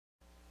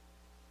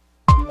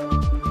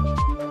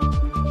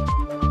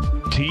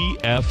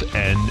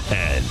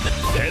TFNN.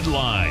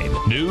 Headline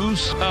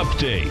News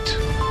Update.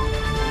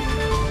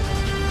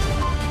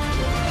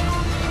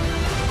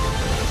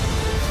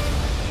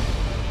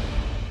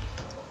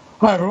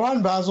 Hi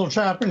everyone, Basil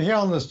Chapman here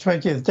on this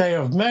 20th day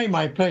of May.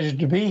 My pleasure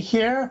to be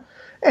here.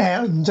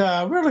 And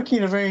we're looking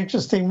at a very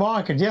interesting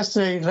market.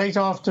 Yesterday, late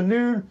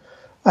afternoon,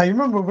 you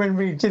remember when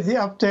we did the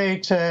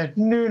update at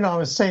noon, I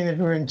was saying that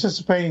we were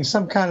anticipating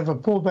some kind of a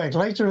pullback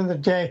later in the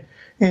day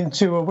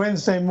into a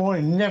Wednesday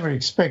morning. Never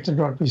expected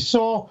what we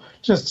saw.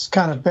 Just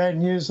kind of bad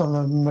news on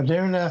the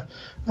Moderna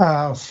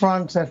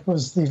front. That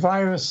was the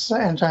antivirus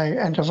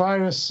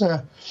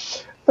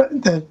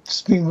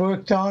that's being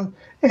worked on,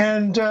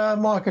 and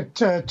market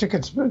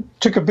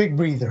took a big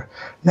breather.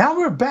 Now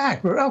we're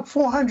back. We're up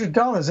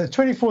 $400 at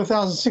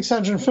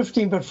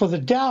 24,615. But for the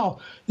Dow,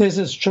 there's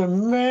this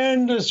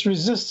tremendous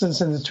resistance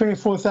in the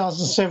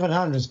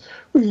 24,700s.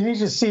 We need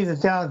to see the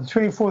Dow at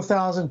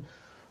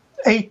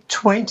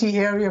 24,820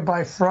 area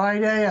by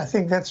Friday. I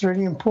think that's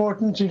really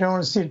important. You don't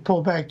want to see it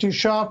pull back too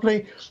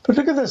sharply. But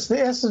look at this, the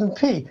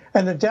S&P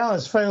and the Dow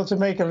has failed to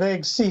make a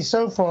leg C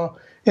so far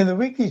in the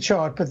weekly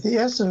chart, but the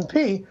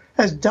S&P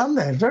has done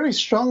that. Very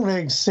strong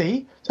leg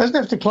C. Doesn't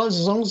have to close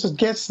as long as it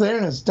gets there,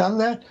 and it's done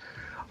that.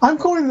 I'm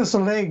calling this a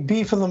leg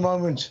B for the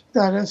moment.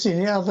 I don't see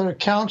any other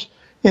account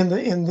in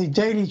the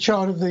daily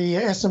chart of the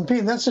S&P,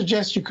 and that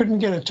suggests you couldn't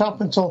get a top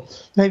until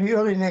maybe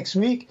early next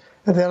week.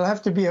 And there'll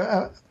have to be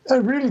a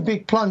really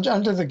big plunge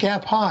under the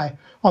gap high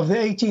of the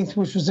 18th,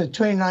 which was at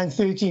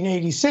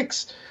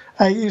 2913.86.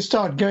 You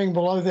start going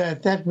below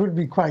that, that would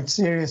be quite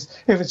serious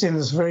if it's in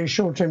this very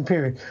short-term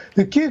period.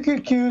 The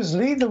QQQs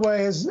lead the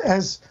way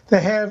as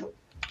they have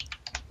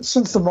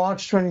since the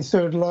March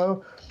 23rd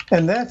low,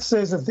 and that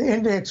says that the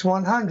index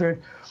 100,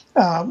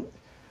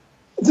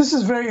 this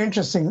is very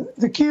interesting.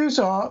 The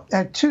Qs are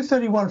at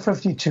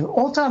 231.52.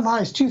 All-time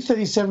high is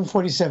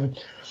 237.47,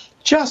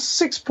 just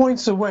 6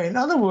 points away. In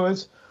other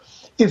words,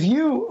 if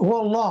you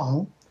were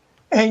long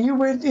and you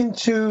went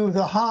into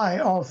the high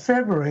of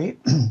February,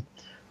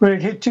 where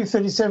it hit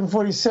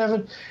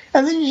 237.47,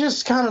 and then you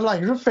just kind of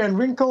like Rip Van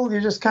Winkle, you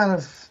just kind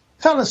of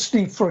fell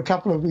asleep for a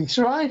couple of weeks,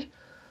 right?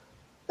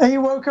 And you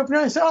woke up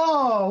now and said,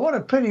 oh, what a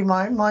pity,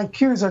 my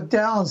Qs are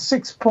down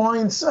 6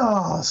 points.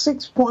 Oh,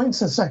 6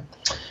 points, it's like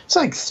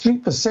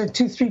 3%,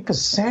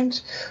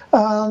 2-3%.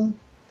 And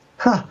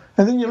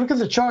then you look at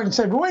the chart and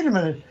say, but wait a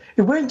minute,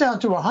 it went down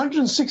to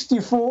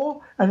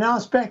 164, and now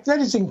it's back. That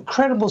is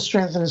incredible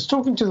strength, and it's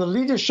talking to the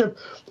leadership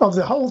of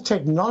the whole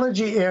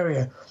technology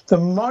area, the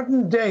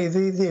modern day,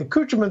 the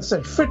accoutrements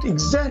that fit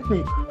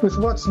exactly with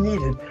what's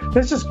needed.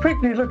 Let's just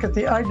quickly look at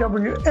the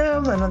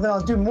IWM, and then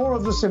I'll do more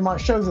of this in my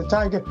show, The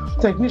Tiger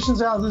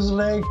Technicians Hour. This is a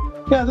leg.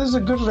 Yeah, this is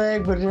a good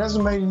leg, but it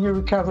hasn't made a new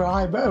recovery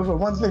high by over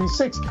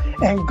 136.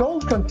 And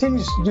gold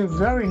continues to do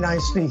very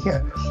nicely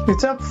here.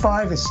 It's up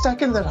 5. It's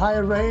stuck in that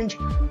higher range.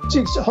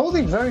 It's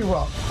holding very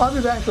well. I'll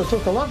be back. We'll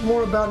talk a lot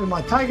more about it in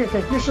my Tiger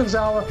Technicians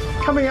Hour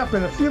coming up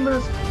in a few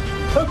minutes.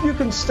 Hope you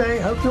can stay.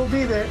 Hope you'll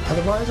be there.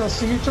 Otherwise, I'll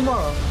see you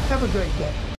tomorrow. Have a great day.